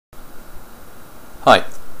Hi.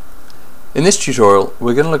 In this tutorial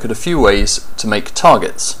we're going to look at a few ways to make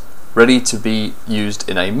targets ready to be used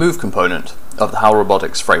in a move component of the HAL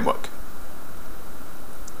Robotics Framework.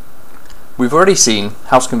 We've already seen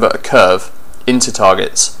how to convert a curve into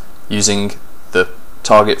targets using the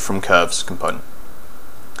target from curves component.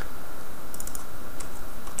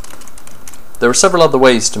 There are several other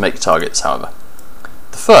ways to make targets, however.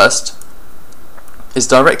 The first is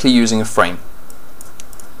directly using a frame.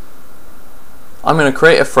 I'm going to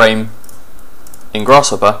create a frame in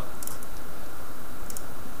Grasshopper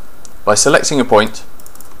by selecting a point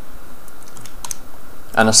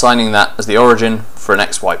and assigning that as the origin for an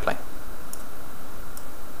XY plane.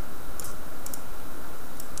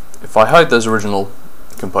 If I hide those original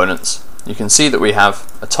components, you can see that we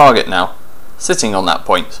have a target now sitting on that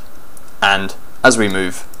point, and as we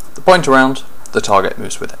move the point around, the target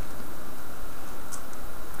moves with it.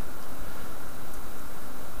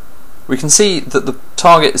 We can see that the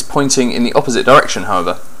target is pointing in the opposite direction,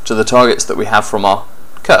 however, to the targets that we have from our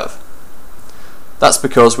curve. That's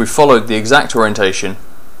because we followed the exact orientation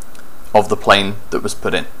of the plane that was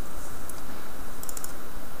put in.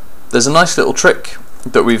 There's a nice little trick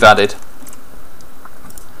that we've added,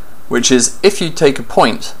 which is if you take a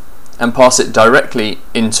point and pass it directly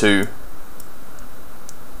into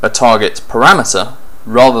a target parameter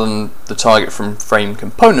rather than the target from frame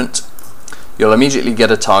component, you'll immediately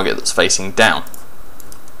get a target that's facing down.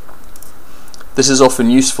 This is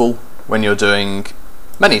often useful when you're doing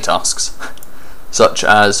many tasks, such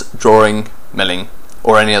as drawing, milling,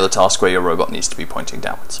 or any other task where your robot needs to be pointing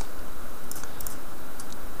downwards.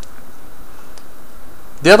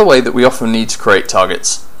 The other way that we often need to create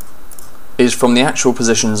targets is from the actual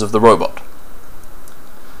positions of the robot.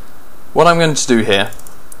 What I'm going to do here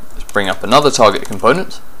is bring up another target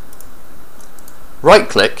component, right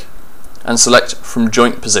click, and select from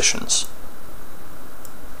joint positions.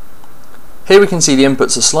 Here we can see the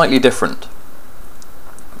inputs are slightly different.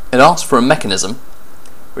 It asks for a mechanism,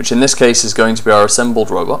 which in this case is going to be our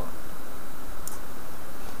assembled robot,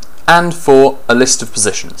 and for a list of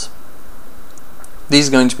positions. These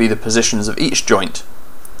are going to be the positions of each joint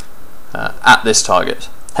at this target,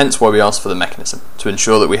 hence why we ask for the mechanism, to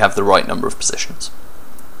ensure that we have the right number of positions.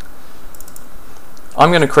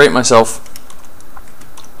 I'm going to create myself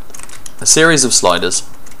a series of sliders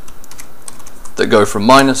that go from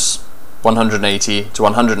minus 180 to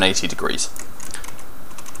 180 degrees.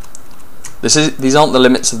 These aren't the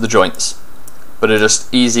limits of the joints, but are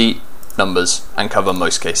just easy numbers and cover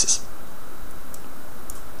most cases.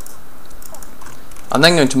 I'm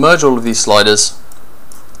then going to merge all of these sliders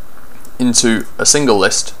into a single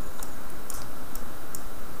list,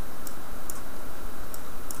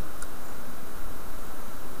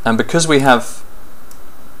 and because we have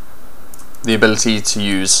the ability to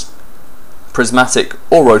use prismatic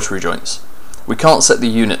or rotary joints, we can't set the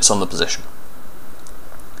units on the position.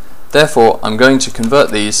 Therefore, I'm going to convert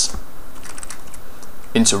these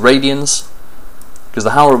into radians, because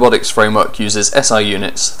the HAL Robotics Framework uses SI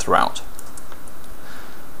units throughout.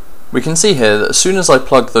 We can see here that as soon as I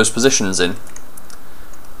plug those positions in,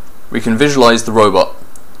 we can visualize the robot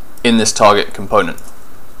in this target component.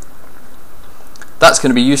 That's going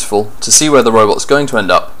to be useful to see where the robot's going to end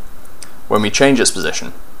up when we change its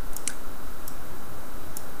position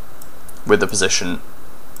with the position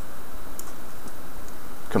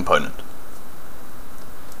component.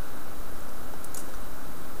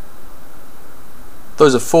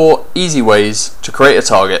 Those are 4 easy ways to create a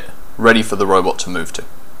target ready for the robot to move to.